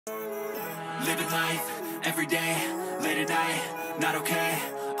Living life, every day, late at night, not okay.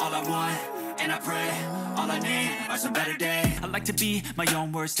 All I want, and I pray, all I need are some better days. I like to be my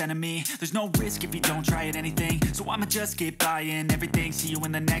own worst enemy. There's no risk if you don't try at anything, so I'ma just keep buying everything. See you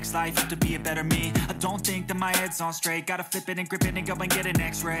in the next life, have to be a better me. I don't think that my head's on straight. Gotta flip it and grip it and go and get an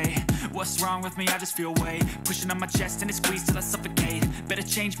x-ray. What's wrong with me? I just feel weight pushing on my chest and it squeezes till I suffocate. Better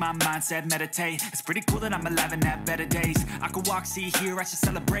change my mindset, meditate. It's pretty cool that I'm alive and have better days. I could walk, see, hear, I should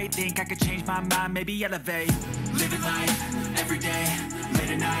celebrate. Think I could change my mind, maybe elevate. Living life, every day,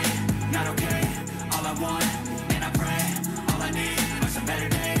 late at night, not okay. All I want, and I pray, all I need are some better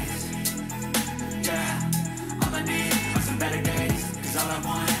days. Yeah, all I need are some better days. Cause all I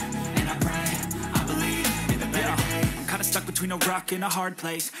want, and I pray, I believe in the better days. I'm kinda stuck between a rock and a hard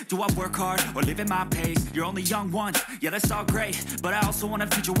place. Do I work hard or live at my pace? You're only young once, yeah that's all great, but I also want a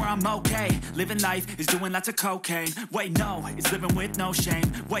future where I'm okay. Living life is doing lots of cocaine. Wait no, it's living with no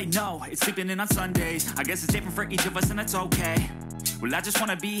shame. Wait no, it's sleeping in on Sundays. I guess it's different for each of us and that's okay. Well, I just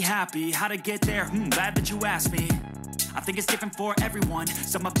wanna be happy. How to get there? Glad that you asked me. I think it's different for everyone.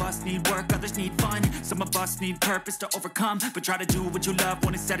 Some of us need work, others need fun. Some of us need purpose to overcome. But try to do what you love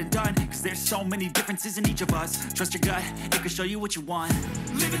when it's said and done. Cause there's so many differences in each of us. Trust your gut, it can show you what you want.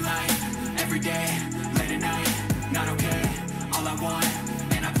 Living life, every day, late at night, not okay. All I want,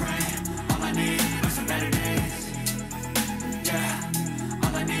 and I pray, all I need are some better days. Yeah,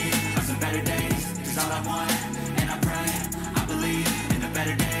 all I need are some better days. Cause all I want, and I pray, I believe in the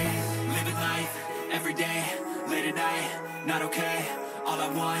better days. Living life, every day, late at night, not okay. All I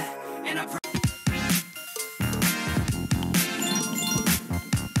want, and I pray.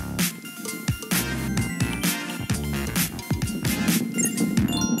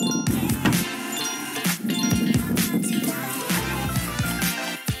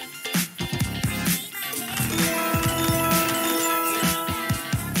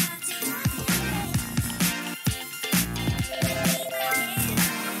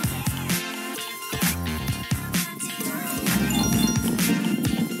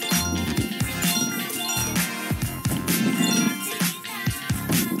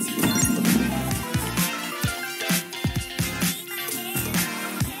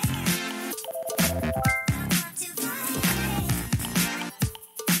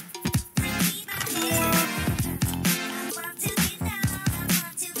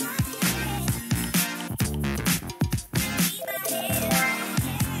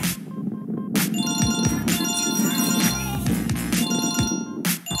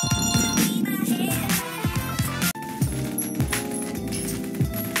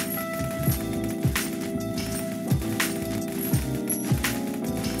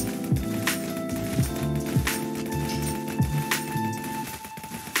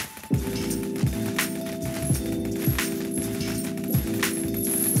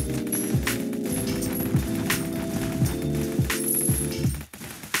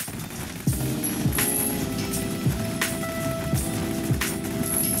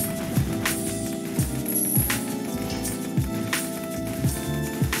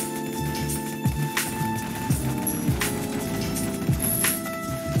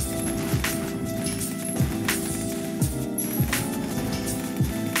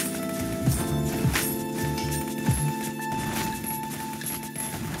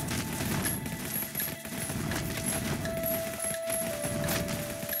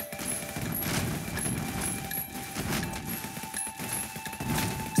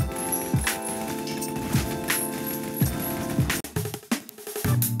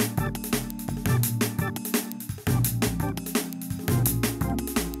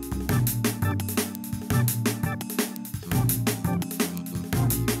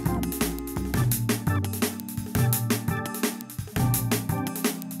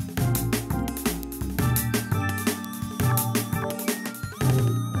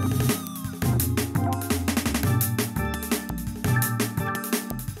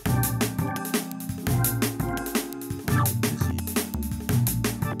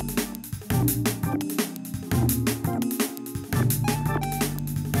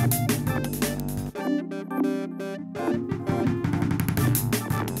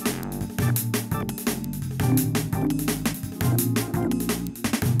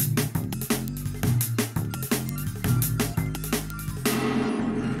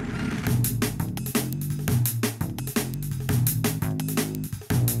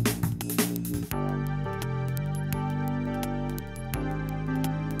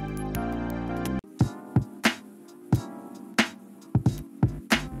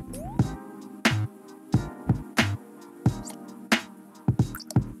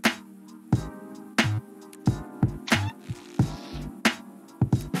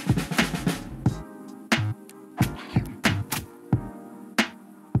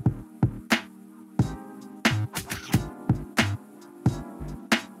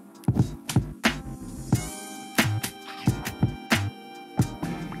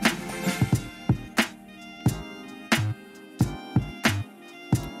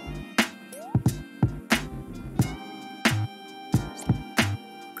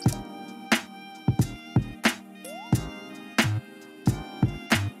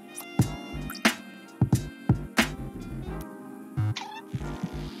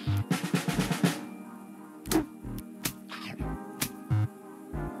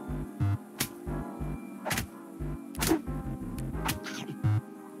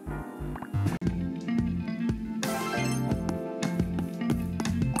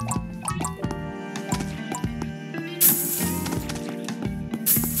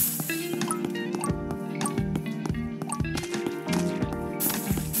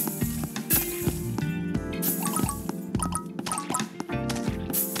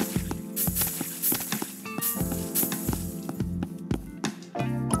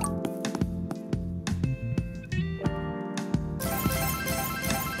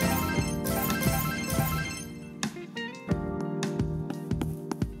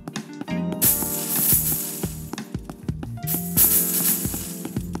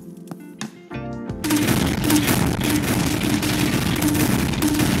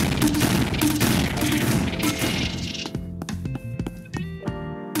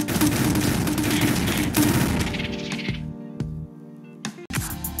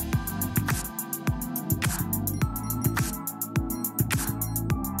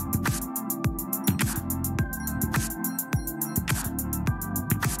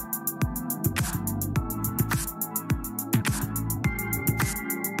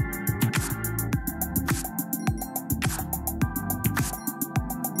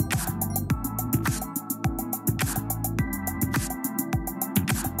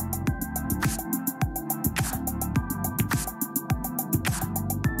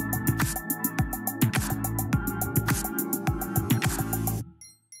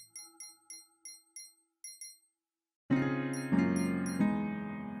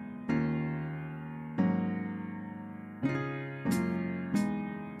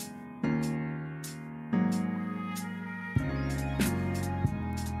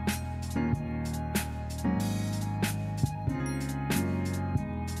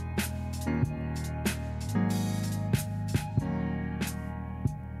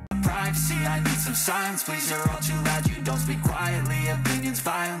 of silence, please, you're all too loud. You don't speak quietly, opinions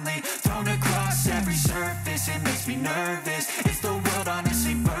violently thrown across every surface. It makes me nervous. Is the world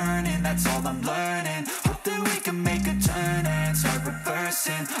honestly burning? That's all I'm learning. Hope that we can make a turn and start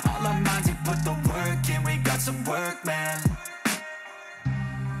reversing all our minds and put the work in. We got some work, man.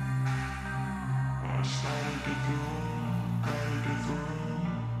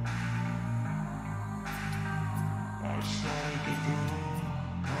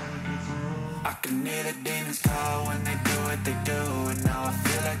 I can hear the demons call when they do what they do. And now I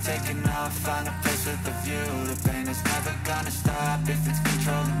feel like taking off, find a place with a view. The pain is never gonna stop if it's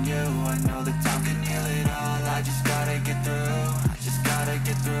controlling you. I know that time can heal it all. I just gotta get through. I just gotta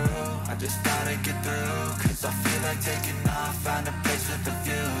get through. I just gotta get through. Cause I feel like taking off, find a place with a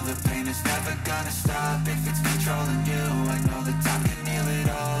view. The pain is never gonna stop if it's controlling you. I know that time can heal it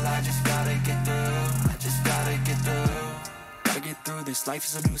all. I just gotta get through. I just gotta get through. Gotta get through this, life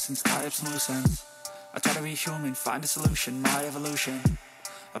is a nuisance, tie up some loose ends. I try to be human, find a solution, my evolution.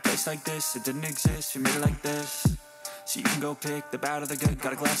 A place like this, it didn't exist, we made it like this. So you can go pick the bad or the good,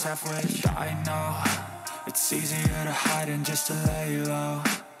 got a glass half wish. I know, it's easier to hide than just to lay low.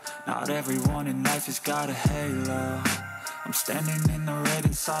 Not everyone in life has got a halo. I'm standing in the red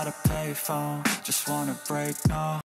inside a payphone, just wanna break, no.